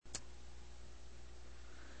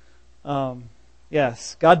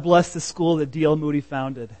Yes. God bless the school that D.L. Moody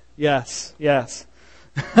founded. Yes. Yes.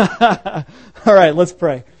 All right, let's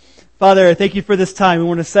pray. Father, thank you for this time. We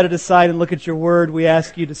want to set it aside and look at your word. We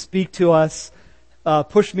ask you to speak to us.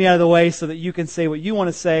 Push me out of the way so that you can say what you want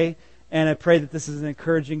to say. And I pray that this is an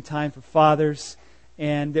encouraging time for fathers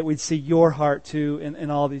and that we'd see your heart too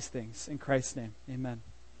in all these things. In Christ's name, amen.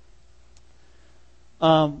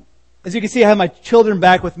 As you can see, I have my children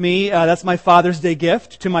back with me. That's my Father's Day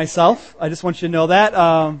gift to myself. I just want you to know that.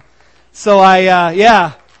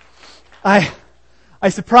 I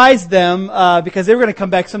surprised them because they were going to come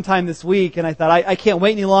back sometime this week, and I thought, I can't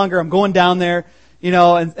wait any longer. I'm going down there,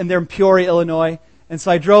 and they're in Peoria, Illinois. And so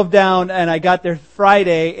I drove down, and I got there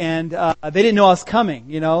Friday, and they didn't know I was coming,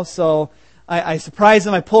 so I surprised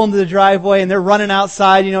them. I pull into the driveway, and they're running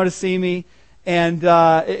outside, to see me. And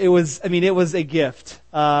it was a gift.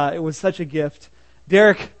 It was such a gift.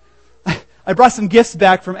 Derek, I brought some gifts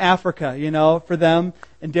back from Africa, for them.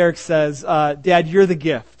 And Derek says, Dad, you're the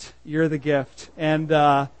gift. You're the gift. And,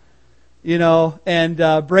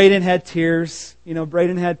 Braden had tears.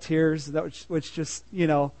 Braden had tears, which just,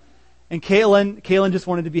 and Caitlin just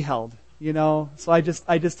wanted to be held, So I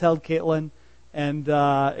just held Caitlin, and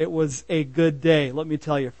it was a good day. Let me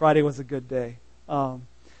tell you, Friday was a good day.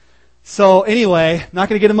 So anyway, I'm not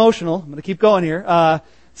going to get emotional. I'm going to keep going here.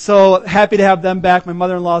 So happy to have them back. My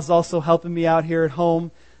mother-in-law is also helping me out here at home.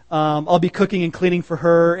 I'll be cooking and cleaning for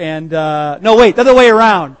her. And no, wait, the other way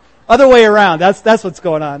around. Other way around. That's what's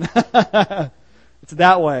going on. It's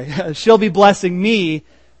that way. She'll be blessing me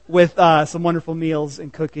with some wonderful meals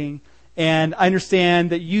and cooking. And I understand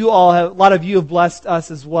that a lot of you have blessed us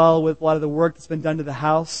as well with a lot of the work that's been done to the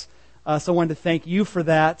house. So I wanted to thank you for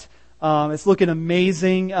that. It's looking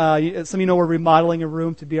amazing. Some of you know we're remodeling a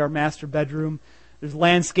room to be our master bedroom. There's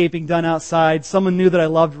landscaping done outside. Someone knew that I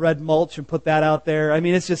loved red mulch and put that out there.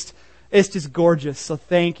 It's just gorgeous. So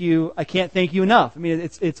thank you. I can't thank you enough.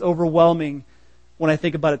 It's overwhelming when I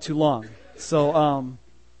think about it too long. So,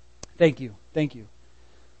 thank you. Thank you.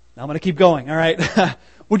 Now I'm going to keep going. All right.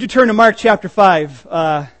 Would you turn to Mark chapter 5?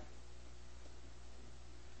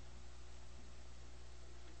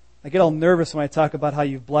 I get all nervous when I talk about how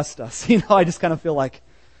you've blessed us. I just kind of feel like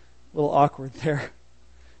a little awkward there.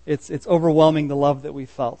 It's overwhelming, the love that we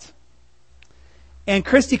felt. And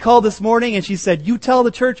Christy called this morning and she said, you tell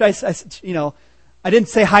the church. I didn't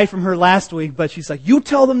say hi from her last week, but she's like, you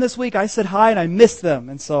tell them this week. I said hi and I missed them.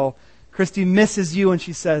 And so Christy misses you and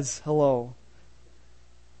she says hello.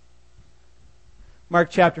 Mark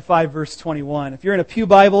chapter 5, verse 21. If you're in a Pew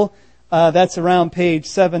Bible, that's around page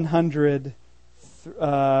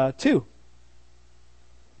 702.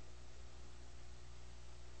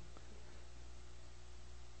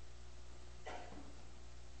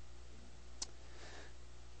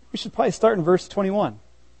 We should probably start in verse 21.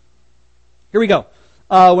 Here we go.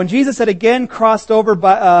 When Jesus had again crossed over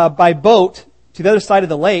by boat to the other side of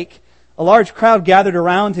the lake, a large crowd gathered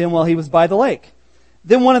around him while he was by the lake.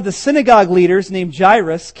 Then one of the synagogue leaders named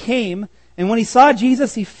Jairus came, and when he saw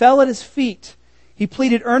Jesus, he fell at his feet. He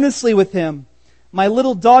pleaded earnestly with him, my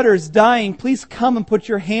little daughter is dying. Please come and put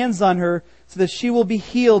your hands on her so that she will be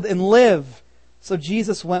healed and live. So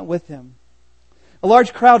Jesus went with him. A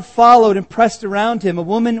large crowd followed and pressed around him. A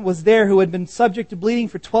woman was there who had been subject to bleeding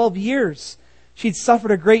for 12 years. She'd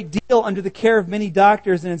suffered a great deal under the care of many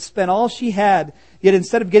doctors and had spent all she had. Yet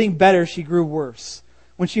instead of getting better, she grew worse.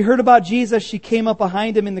 When she heard about Jesus, she came up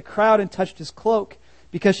behind him in the crowd and touched his cloak,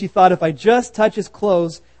 because she thought, if I just touch his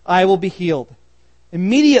clothes, I will be healed.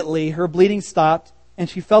 Immediately, her bleeding stopped, and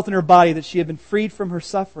she felt in her body that she had been freed from her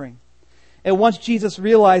suffering. At once Jesus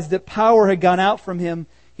realized that power had gone out from him.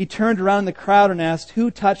 He turned around in the crowd and asked,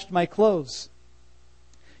 who touched my clothes?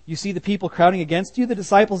 You see the people crowding against you, the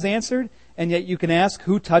disciples answered, and yet you can ask,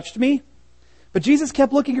 who touched me? But Jesus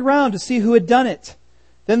kept looking around to see who had done it.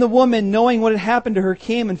 Then the woman, knowing what had happened to her,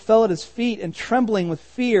 came and fell at his feet, and trembling with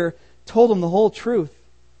fear, told him the whole truth.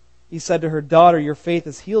 He said to her, daughter, your faith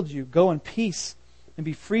has healed you. Go in peace and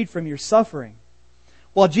be freed from your suffering.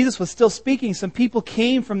 While Jesus was still speaking, some people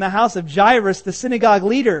came from the house of Jairus, the synagogue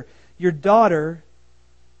leader. Your daughter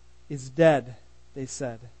is dead, they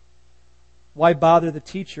said. Why bother the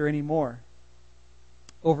teacher anymore?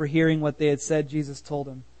 Overhearing what they had said, Jesus told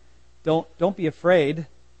him, Don't be afraid,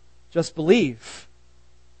 just believe.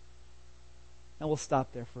 Now we'll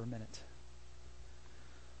stop there for a minute.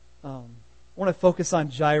 I want to focus on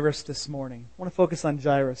Jairus this morning. I want to focus on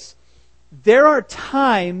Jairus. There are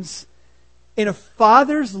times in a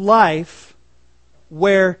father's life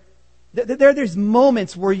where there's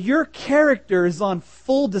moments where your character is on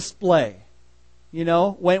full display.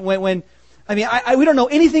 When I mean, we don't know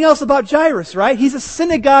anything else about Jairus, right? He's a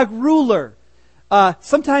synagogue ruler.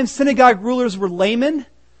 Sometimes synagogue rulers were laymen,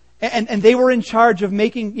 and they were in charge of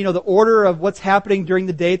making, the order of what's happening during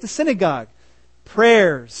the day at the synagogue.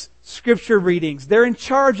 Prayers, scripture readings. They're in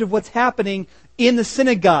charge of what's happening in the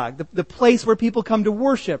synagogue, the place where people come to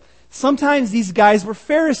worship. Sometimes these guys were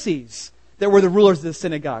Pharisees that were the rulers of the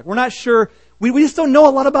synagogue. We're not sure. We just don't know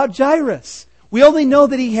a lot about Jairus. We only know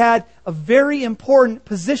that he had a very important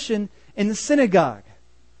position in the synagogue.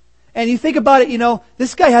 And you think about it,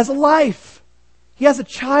 this guy has a life. He has a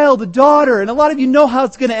child, a daughter, and a lot of you know how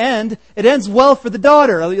it's going to end. It ends well for the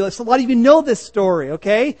daughter. A lot of you know this story,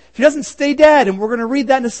 okay? She doesn't stay dead, and we're going to read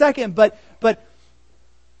that in a second. But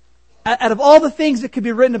out of all the things that could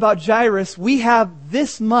be written about Jairus, we have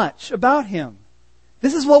this much about him.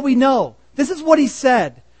 This is what we know. This is what he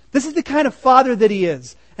said. This is the kind of father that he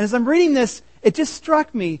is. And as I'm reading this, it just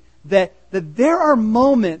struck me that there are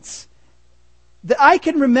moments that I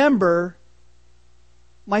can remember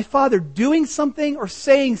my father doing something or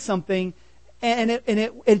saying something, and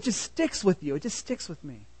it just sticks with you. It just sticks with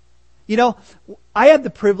me. I had the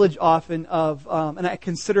privilege often of, and I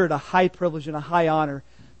consider it a high privilege and a high honor,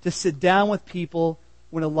 to sit down with people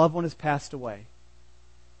when a loved one has passed away.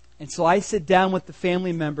 And so I sit down with the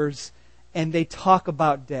family members, and they talk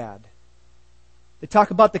about Dad. They talk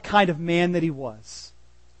about the kind of man that he was,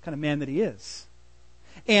 the kind of man that he is.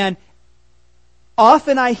 And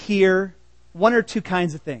often I hear one or two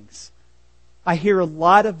kinds of things. I hear a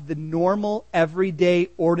lot of the normal, everyday,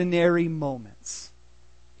 ordinary moments.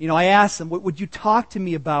 I ask them, would you talk to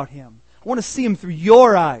me about him? I want to see him through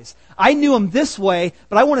your eyes. I knew him this way,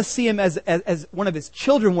 but I want to see him as one of his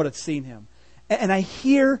children would have seen him. And I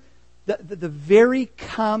hear the very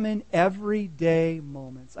common, everyday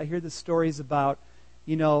moments. I hear the stories about,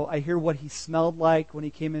 I hear what he smelled like when he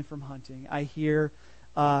came in from hunting. I hear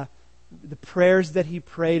the prayers that he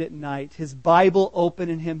prayed at night, his Bible open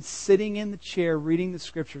and him sitting in the chair reading the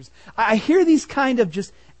scriptures. I hear these kind of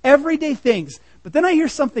just everyday things, but then I hear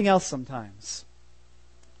something else sometimes.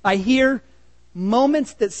 I hear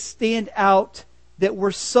moments that stand out that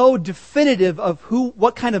were so definitive of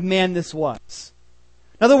what kind of man this was.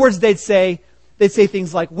 In other words, they'd say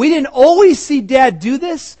things like, we didn't always see Dad do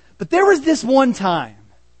this, but there was this one time.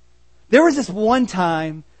 There was this one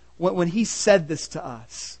time when he said this to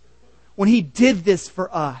us. When he did this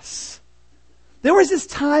for us. There was this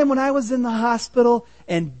time when I was in the hospital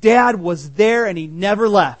and Dad was there and he never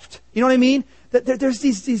left. You know what I mean? There's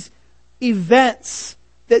these events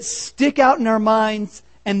that stick out in our minds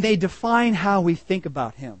and they define how we think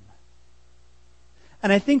about him.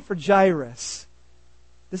 And I think for Jairus,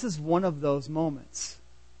 this is one of those moments.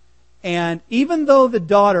 And even though the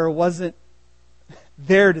daughter wasn't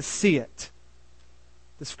there to see it,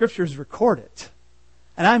 the scriptures record it.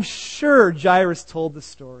 And I'm sure Jairus told the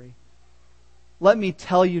story. Let me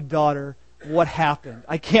tell you, daughter, what happened.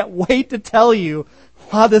 I can't wait to tell you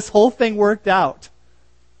how this whole thing worked out.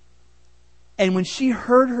 And when she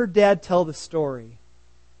heard her dad tell the story,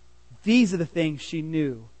 these are the things she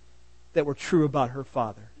knew that were true about her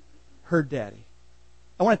father, her daddy.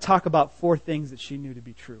 I want to talk about 4 things that she knew to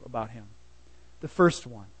be true about him. The first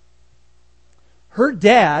one. Her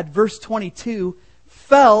dad, verse 22,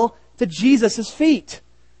 fell to Jesus' feet.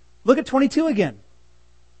 Look at 22 again.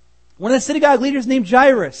 One of the synagogue leaders named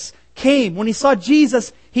Jairus came. When he saw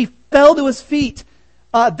Jesus, he fell to his feet.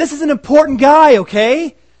 This is an important guy,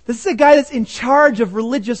 okay? This is a guy that's in charge of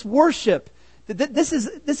religious worship. This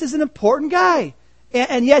is an important guy.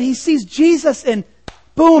 And yet he sees Jesus and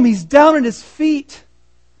boom, he's down at his feet.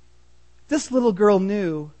 This little girl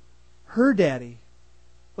knew her daddy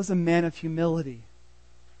was a man of humility.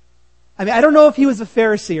 I mean, I don't know if he was a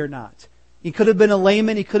Pharisee or not. He could have been a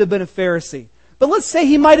layman, he could have been a Pharisee. But let's say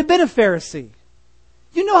he might have been a Pharisee.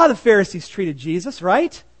 You know how the Pharisees treated Jesus,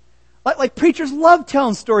 right? Like preachers love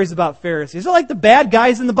telling stories about Pharisees. They're like the bad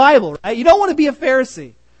guys in the Bible, right? You don't want to be a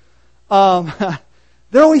Pharisee.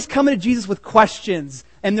 They're always coming to Jesus with questions,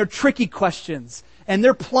 and they're tricky questions, and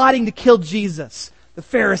they're plotting to kill Jesus. The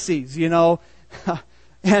Pharisees,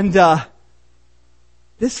 And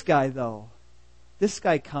this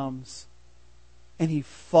guy comes and he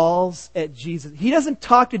falls at Jesus. He doesn't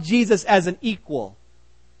talk to Jesus as an equal.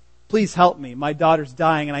 Please help me. My daughter's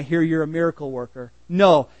dying and I hear you're a miracle worker.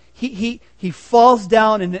 No. He falls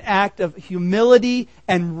down in an act of humility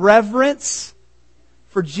and reverence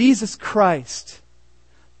for Jesus Christ.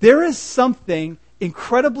 There is something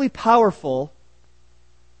incredibly powerful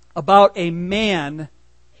about a man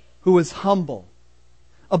who is humble.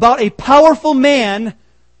 About a powerful man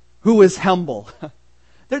who is humble.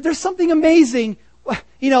 There's something amazing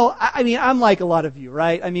I mean, I'm like a lot of you,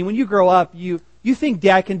 right? I mean, when you grow up, you think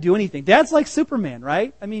dad can do anything. Dad's like Superman,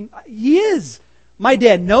 right? I mean, he is. My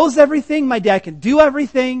dad knows everything. My dad can do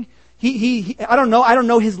everything. I don't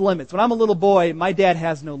know his limits. When I'm a little boy, my dad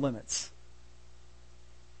has no limits.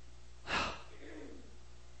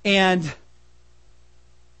 And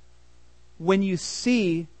when you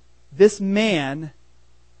see this man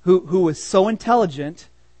who was so intelligent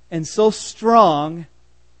and so strong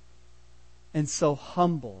and so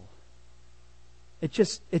humble, it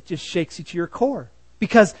just shakes you to your core.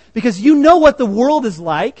 Because you know what the world is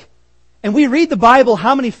like. And we read the Bible,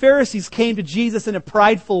 how many Pharisees came to Jesus in a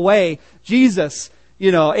prideful way. Jesus,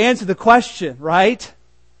 answer the question, right?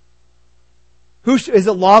 Is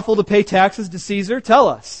it lawful to pay taxes to Caesar? Tell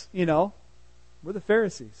us. We're the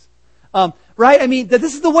Pharisees. Right? I mean,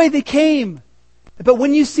 this is the way they came. But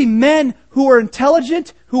when you see men who are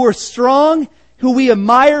intelligent, who are strong, who we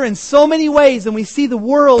admire in so many ways, and we see the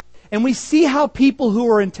world, and we see how people who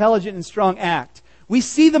are intelligent and strong act. We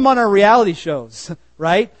see them on our reality shows,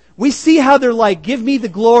 right? We see how they're like, give me the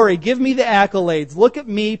glory, give me the accolades, look at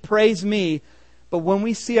me, praise me. But when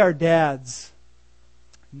we see our dads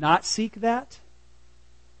not seek that,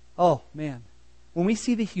 oh man. When we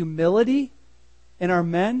see the humility in our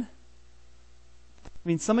men, I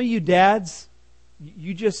mean, some of you dads,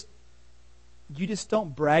 you just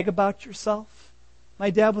don't brag about yourself. My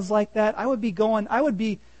dad was like that.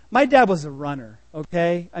 My dad was a runner,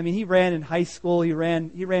 okay? I mean, he ran in high school. He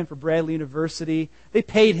ran for Bradley University. They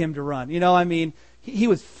paid him to run. I mean, he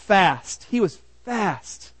was fast. He was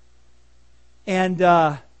fast. And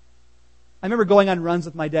I remember going on runs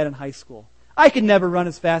with my dad in high school. I could never run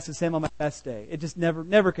as fast as him on my best day. It just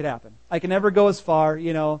never could happen. I could never go as far,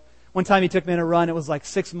 One time he took me on a run, it was like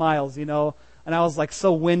 6 miles, and I was like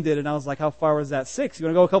so winded, and I was like, how far was that? 6? You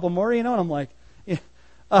want to go a couple more, And I'm like,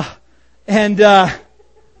 that's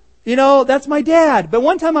my dad. But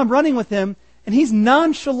one time I'm running with him, and he's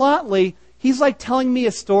like telling me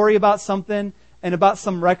a story about something, and about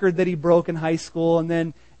some record that he broke in high school,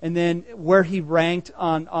 and then where he ranked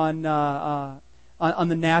on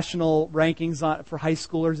the national rankings for high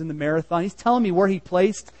schoolers in the marathon. He's telling me where he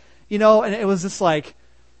placed, and it was just like,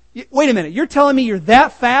 wait a minute, you're telling me you're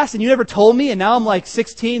that fast and you never told me, and now I'm like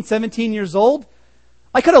 16, 17 years old?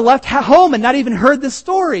 I could have left home and not even heard this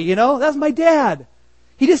story, That's my dad.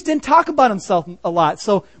 He just didn't talk about himself a lot.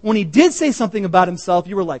 So when he did say something about himself,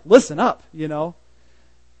 you were like, listen up, I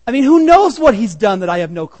mean, who knows what he's done that I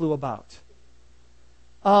have no clue about?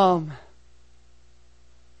 And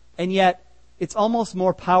yet, it's almost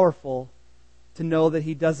more powerful to know that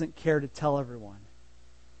he doesn't care to tell everyone.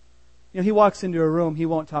 He walks into a room, he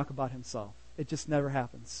won't talk about himself. It just never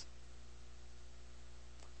happens.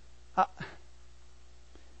 A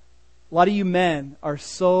lot of you men are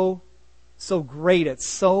so great at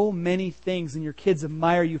so many things, and your kids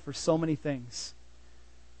admire you for so many things.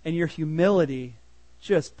 And your humility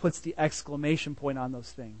just puts the exclamation point on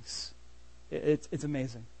those things. It's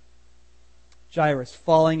amazing. Jairus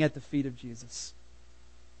falling at the feet of Jesus.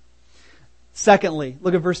 Secondly,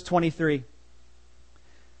 look at verse 23.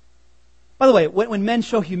 By the way, when men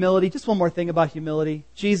show humility, just one more thing about humility.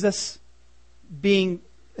 Jesus, being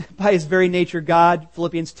by his very nature God,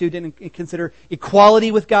 Philippians 2 didn't consider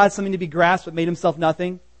equality with God something to be grasped, but made himself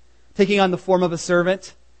nothing. Taking on the form of a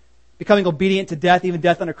servant, becoming obedient to death, even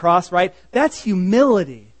death on a cross, right? That's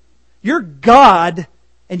humility. You're God,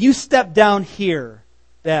 and you step down here,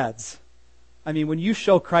 dads. I mean, when you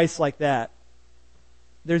show Christ like that,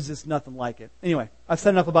 there's just nothing like it. Anyway, I've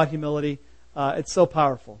said enough about humility. It's so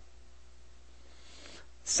powerful.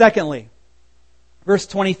 Secondly, verse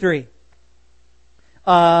 23.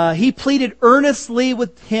 He pleaded earnestly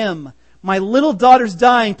with him. My little daughter's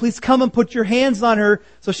dying. Please come and put your hands on her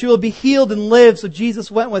so she will be healed and live. So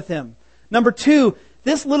Jesus went with him. Number 2,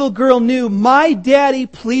 this little girl knew my daddy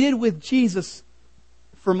pleaded with Jesus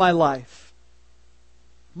for my life.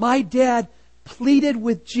 My dad pleaded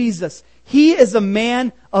with Jesus. He is a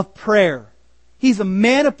man of prayer. He's a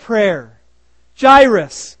man of prayer.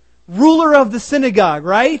 Jairus, ruler of the synagogue,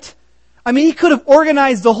 right? I mean, he could have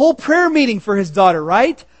organized the whole prayer meeting for his daughter,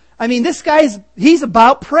 right? I mean, he's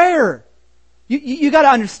about prayer. You got to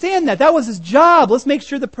understand that. That was his job. Let's make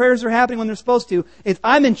sure the prayers are happening when they're supposed to.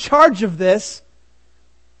 I'm in charge of this.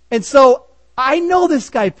 And so, I know this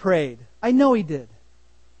guy prayed. I know he did.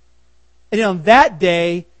 And on that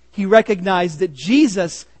day, he recognized that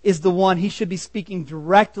Jesus is the one he should be speaking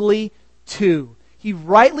directly to. He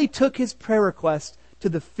rightly took his prayer request to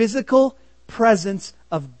the physical presence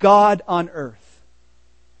of God on earth.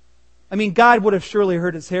 I mean, God would have surely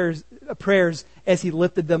heard his prayers as he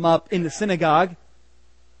lifted them up in the synagogue.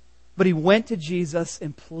 But he went to Jesus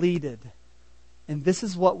and pleaded. And this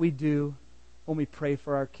is what we do when we pray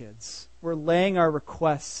for our kids. We're laying our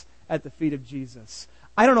requests at the feet of Jesus.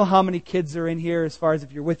 I don't know how many kids are in here as far as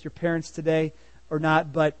if you're with your parents today or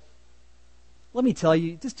not, but let me tell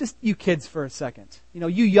you, just you kids for a second. You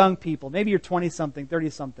young people, maybe you're 20-something,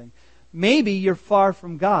 30-something. Maybe you're far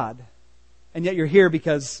from God, and yet you're here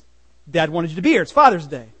because Dad wanted you to be here. It's Father's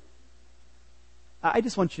Day. I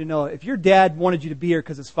just want you to know, if your dad wanted you to be here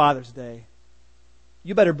because it's Father's Day,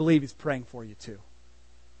 you better believe he's praying for you too.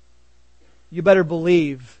 You better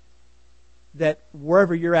believe that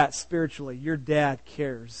wherever you're at spiritually, your dad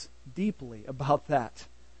cares deeply about that.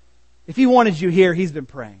 If he wanted you here, he's been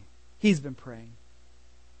praying. He's been praying.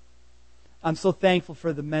 I'm so thankful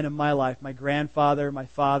for the men in my life, my grandfather, my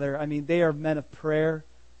father. I mean, they are men of prayer.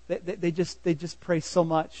 They just pray so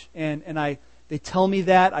much, and they tell me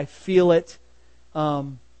that. I feel it.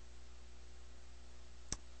 I'm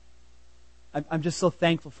just so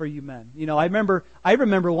thankful for you men. I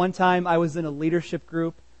remember one time I was in a leadership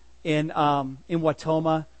group in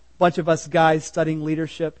Watoma, a bunch of us guys studying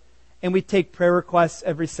leadership, and we take prayer requests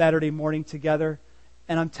every Saturday morning together.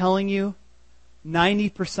 And I'm telling you,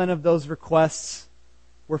 90% of those requests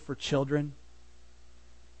were for children.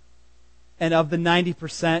 And of the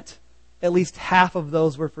 90%, at least half of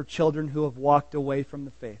those were for children who have walked away from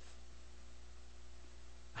the faith.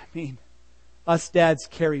 I mean, us dads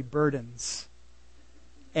carry burdens.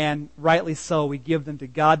 And rightly so, we give them to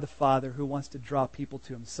God the Father, who wants to draw people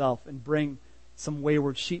to Himself and bring some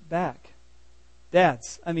wayward sheep back.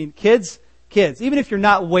 Dads, I mean, kids, even if you're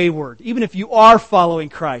not wayward, even if you are following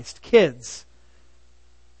Christ, kids,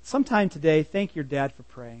 sometime today, thank your dad for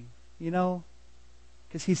praying,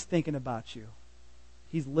 because he's thinking about you.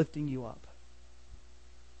 He's lifting you up.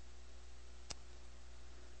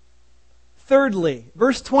 Thirdly,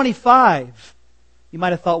 verse 25. You might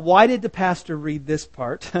have thought, why did the pastor read this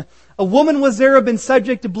part? A woman was there who had been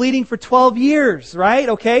subject to bleeding for 12 years, right?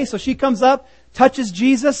 Okay, so she comes up, touches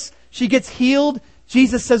Jesus, she gets healed.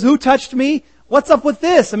 Jesus says, "Who touched me?" What's up with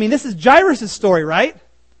this? I mean, this is Jairus' story, right?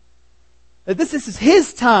 This is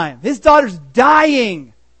his time. His daughter's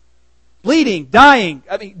dying. Bleeding, dying.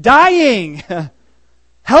 Dying.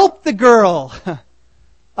 Help the girl.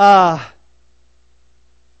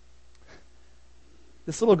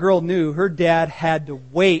 This little girl knew her dad had to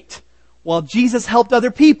wait while Jesus helped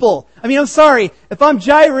other people. I'm sorry. If I'm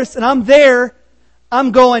Jairus and I'm there,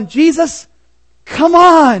 I'm going, Jesus, come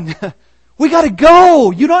on. We got to go.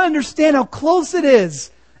 You don't understand how close it is.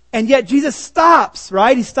 And yet Jesus stops,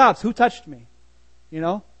 right? He stops. Who touched me?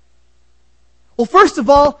 Well, first of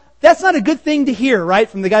all, that's not a good thing to hear, right?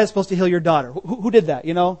 From the guy that's supposed to heal your daughter. Who did that?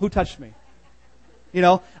 Who touched me?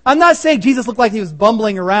 I'm not saying Jesus looked like he was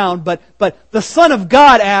bumbling around, but the Son of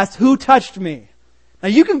God asked, "Who touched me?" Now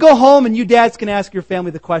you can go home and you dads can ask your family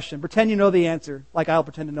the question. Pretend you know the answer, like I'll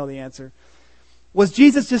pretend to know the answer. Was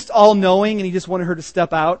Jesus just all-knowing and he just wanted her to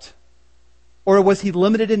step out? Or was he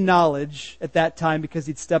limited in knowledge at that time because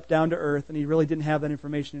he'd stepped down to earth and he really didn't have that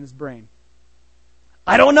information in his brain?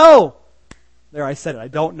 I don't know. There, I said it. I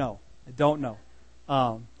don't know.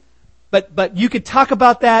 But you could talk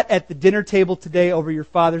about that at the dinner table today over your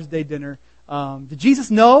Father's Day dinner. Did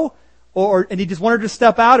Jesus know? And he just wanted her to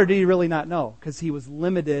step out, or did he really not know? Because he was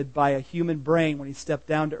limited by a human brain when he stepped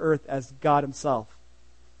down to earth as God Himself.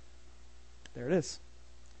 There it is.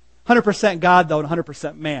 100% God, though, and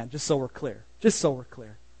 100% man, just so we're clear.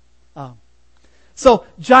 So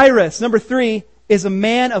Jairus, number 3, is a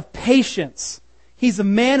man of patience. He's a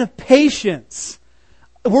man of patience.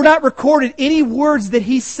 We're not recorded any words that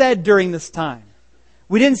he said during this time.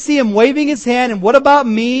 We didn't see him waving his hand, and what about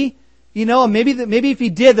me? Maybe if he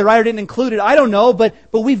did, the writer didn't include it. I don't know, but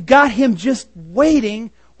we've got him just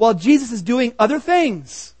waiting while Jesus is doing other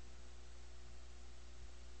things.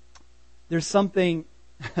 There's something,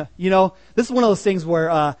 this is one of those things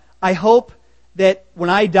where I hope that when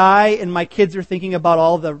I die and my kids are thinking about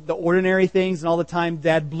all the ordinary things and all the time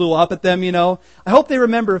Dad blew up at them, I hope they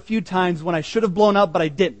remember a few times when I should have blown up, but I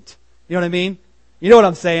didn't. You know what I mean? You know what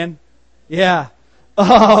I'm saying? Yeah.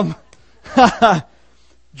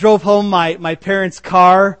 Drove home my parents'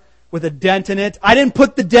 car with a dent in it. I didn't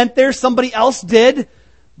put the dent there. Somebody else did.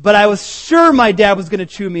 But I was sure my dad was going to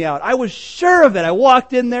chew me out. I was sure of it. I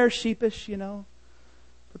walked in there sheepish,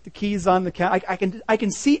 put the keys on the counter. I can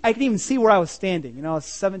even see where I was standing. I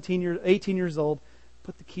was 18 years old.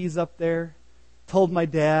 Put the keys up there. Told my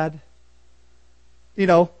dad.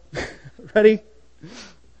 Ready?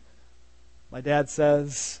 My dad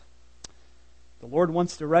says, "The Lord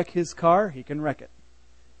wants to wreck His car. He can wreck it."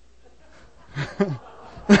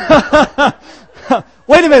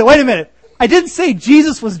 Wait a minute. I didn't say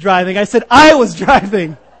Jesus was driving. I said I was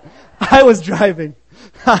driving. I was driving.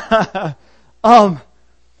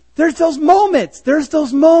 There's those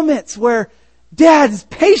moments where Dad is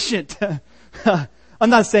patient. I'm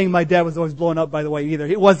not saying my dad was always blown up, by the way, either.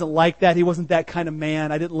 He wasn't like that. He wasn't that kind of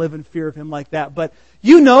man. I didn't live in fear of him like that. But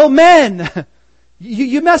men,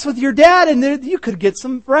 you mess with your dad and you could get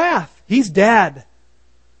some wrath. He's Dad.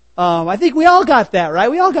 I think we all got that, right?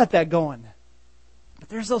 We all got that going. But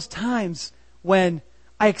there's those times when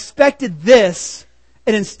I expected this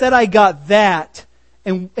and instead I got that.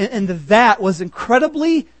 And that was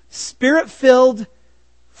incredibly Spirit-filled,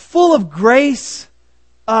 full of grace.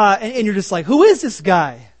 And you're just like, who is this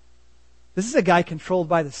guy? This is a guy controlled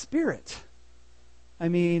by the Spirit. I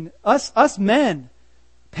mean, us men,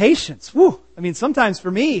 patience. Woo. I mean, sometimes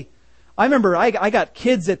for me, I remember I got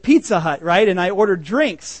kids at Pizza Hut, right? And I ordered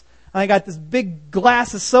drinks. And I got this big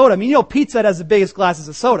glass of soda. I mean, Pizza Hut has the biggest glasses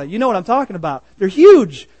of soda. You know what I'm talking about. They're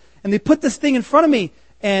huge. And they put this thing in front of me.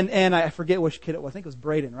 And I forget which kid it was. I think it was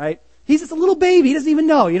Braden, right? He's just a little baby. He doesn't even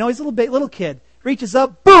know. He's a little kid. Reaches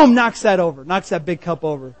up, boom, knocks that big cup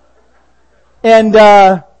over.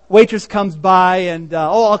 And waitress comes by and,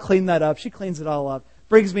 I'll clean that up. She cleans it all up.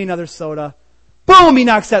 Brings me another soda. Boom, he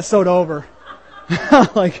knocks that soda over.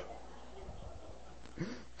 Like,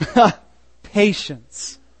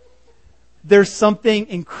 patience. There's something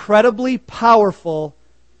incredibly powerful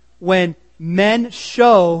when men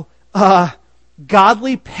show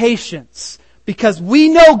godly patience. Because we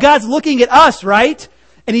know God's looking at us, right?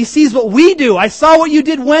 And He sees what we do. I saw what you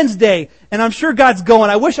did Wednesday. And I'm sure God's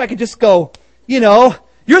going, I wish I could just go, you're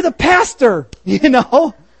the pastor,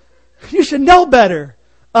 You should know better.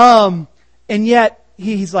 And yet,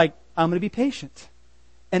 He's like, I'm going to be patient.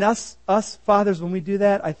 And us fathers, when we do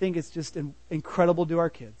that, I think it's just incredible to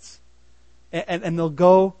our kids. And they'll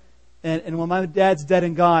go, and when my dad's dead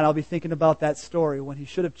and gone, I'll be thinking about that story when he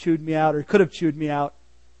should have chewed me out or could have chewed me out.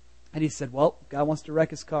 And he said, well, God wants to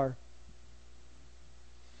wreck his car.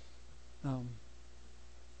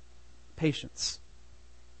 Patience.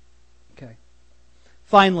 Okay.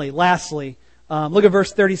 Finally, lastly, look at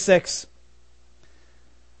verse 36.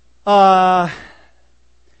 They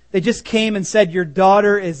just came and said, your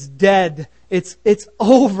daughter is dead. It's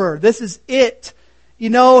over. This is it.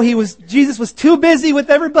 Jesus was too busy with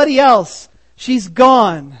everybody else. She's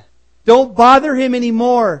gone. Don't bother him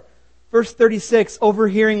anymore. Verse 36,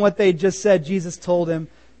 overhearing what they just said, Jesus told him,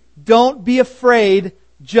 don't be afraid,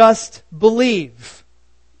 just believe.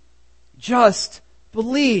 Just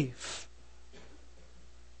believe.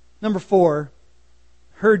 Number 4,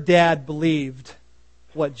 her dad believed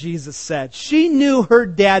what Jesus said. She knew her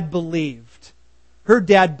dad believed. Her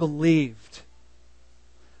dad believed.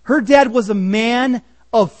 Her dad was a man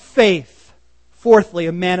of faith. Fourthly,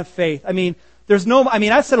 a man of faith.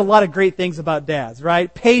 I've said a lot of great things about dads,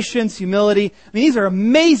 right? Patience, humility. These are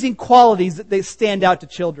amazing qualities that they stand out to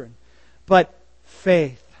children. But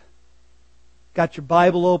faith. Got your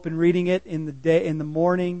Bible open, reading it in the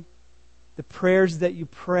morning. The prayers that you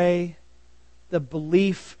pray. The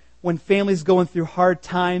belief when families going through hard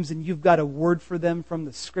times and you've got a word for them from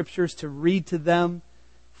the Scriptures to read to them.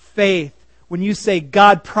 Faith. When you say,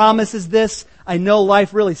 God promises this, I know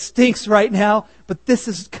life really stinks right now, but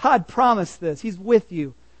God promised this. He's with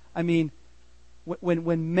you.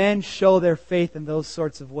 When men show their faith in those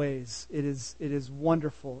sorts of ways, it is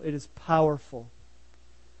wonderful. It is powerful.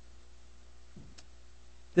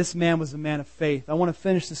 This man was a man of faith. I want to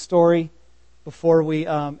finish the story before we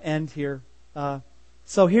end here.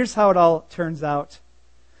 So here's how it all turns out.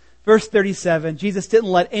 Verse 37, Jesus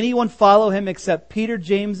didn't let anyone follow him except Peter,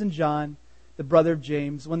 James, and John, the brother of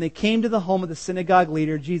James. When they came to the home of the synagogue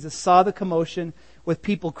leader, Jesus saw the commotion with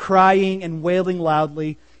people crying and wailing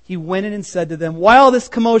loudly. He went in and said to them, why all this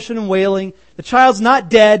commotion and wailing? The child's not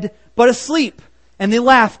dead, but asleep. And they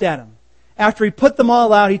laughed at him. After he put them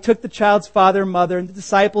all out, he took the child's father and mother and the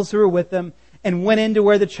disciples who were with him and went into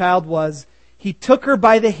where the child was. He took her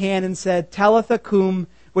by the hand and said, Talitha cum,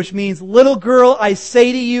 which means, little girl, I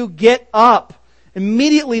say to you, get up.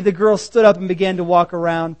 Immediately the girl stood up and began to walk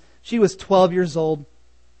around. She was 12 years old.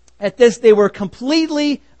 At this, they were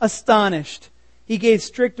completely astonished. He gave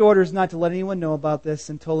strict orders not to let anyone know about this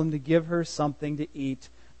and told them to give her something to eat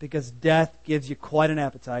because death gives you quite an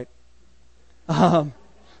appetite.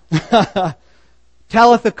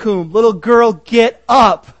 Talitha cum, little girl, get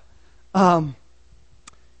up.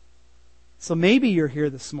 So maybe you're here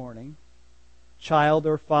this morning, child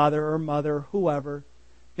or father or mother, or whoever.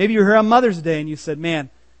 Maybe you're here on Mother's Day and you said, man,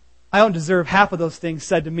 I don't deserve half of those things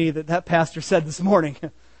said to me that pastor said this morning.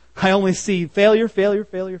 I only see failure, failure,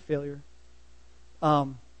 failure, failure.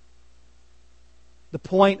 The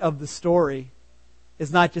point of the story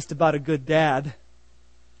is not just about a good dad.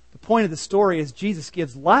 The point of the story is Jesus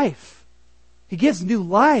gives life. He gives new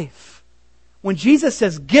life. When Jesus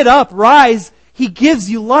says, get up, rise, He gives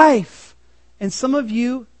you life. And some of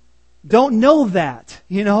you don't know that,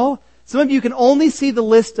 you know? Some of you can only see the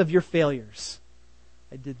list of your failures.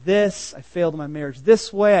 I did this, I failed in my marriage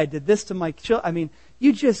this way, I did this to my children. I mean,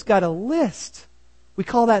 you just got a list. We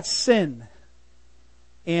call that sin.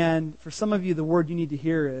 And for some of you, the word you need to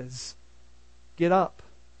hear is, get up,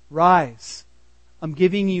 rise. I'm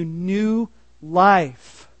giving you new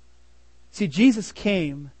life. See, Jesus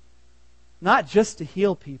came not just to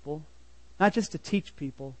heal people, not just to teach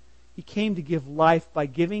people. He came to give life by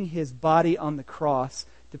giving His body on the cross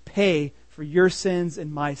to pay for your sins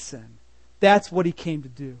and my sin. That's what He came to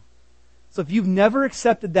do. So if you've never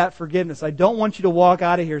accepted that forgiveness, I don't want you to walk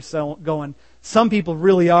out of here going, some people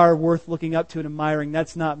really are worth looking up to and admiring.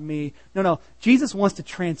 That's not me. No. Jesus wants to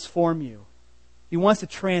transform you. He wants to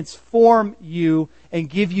transform you and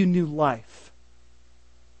give you new life.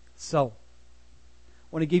 So, I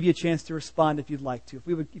want to give you a chance to respond if you'd like to.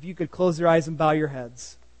 If you could close your eyes and bow your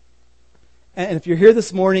heads. And if you're here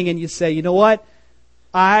this morning and you say, you know what?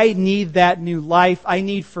 I need that new life. I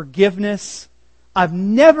need forgiveness. I've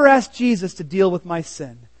never asked Jesus to deal with my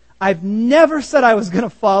sin. I've never said I was going to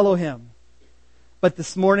follow Him. But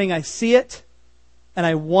this morning I see it and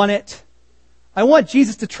I want it. I want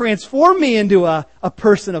Jesus to transform me into a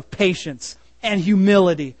person of patience and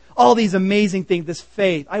humility. All these amazing things, this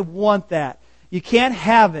faith. I want that. You can't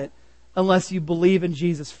have it unless you believe in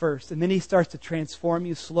Jesus first. And then He starts to transform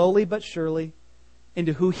you slowly but surely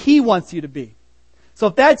into who He wants you to be. So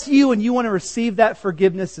if that's you and you want to receive that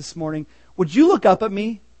forgiveness this morning, would you look up at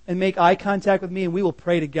me and make eye contact with me and we will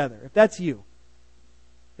pray together? If that's you.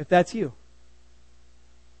 If that's you.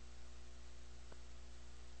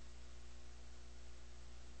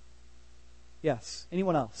 Yes.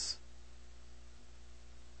 Anyone else?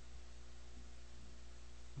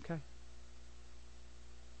 Okay.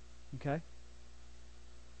 Okay.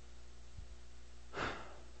 I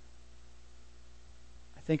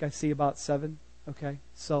think I see about 7. Okay.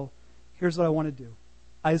 So here's what I want to do.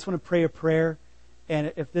 I just want to pray a prayer.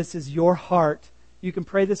 And if this is your heart, you can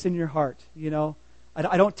pray this in your heart. You know,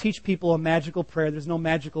 I don't teach people a magical prayer. There's no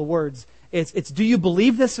magical words. It's do you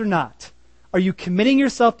believe this or not? Are you committing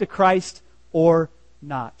yourself to Christ or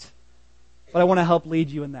not? But I want to help lead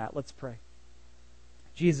you in that. Let's pray.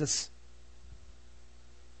 Jesus,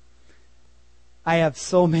 I have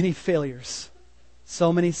so many failures,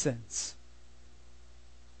 so many sins.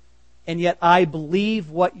 And yet I believe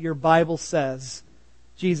what your Bible says,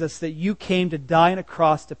 Jesus, that you came to die on a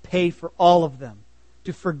cross to pay for all of them,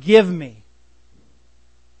 to forgive me.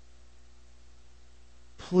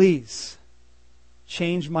 Please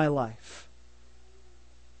change my life.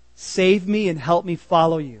 Save me and help me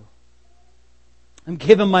follow you. I'm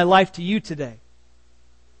giving my life to you today.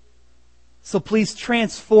 So please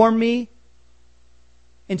transform me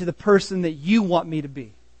into the person that you want me to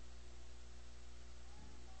be.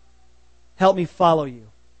 Help me follow you.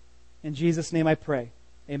 In Jesus' name I pray.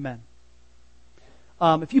 Amen.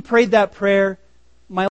 If you prayed that prayer,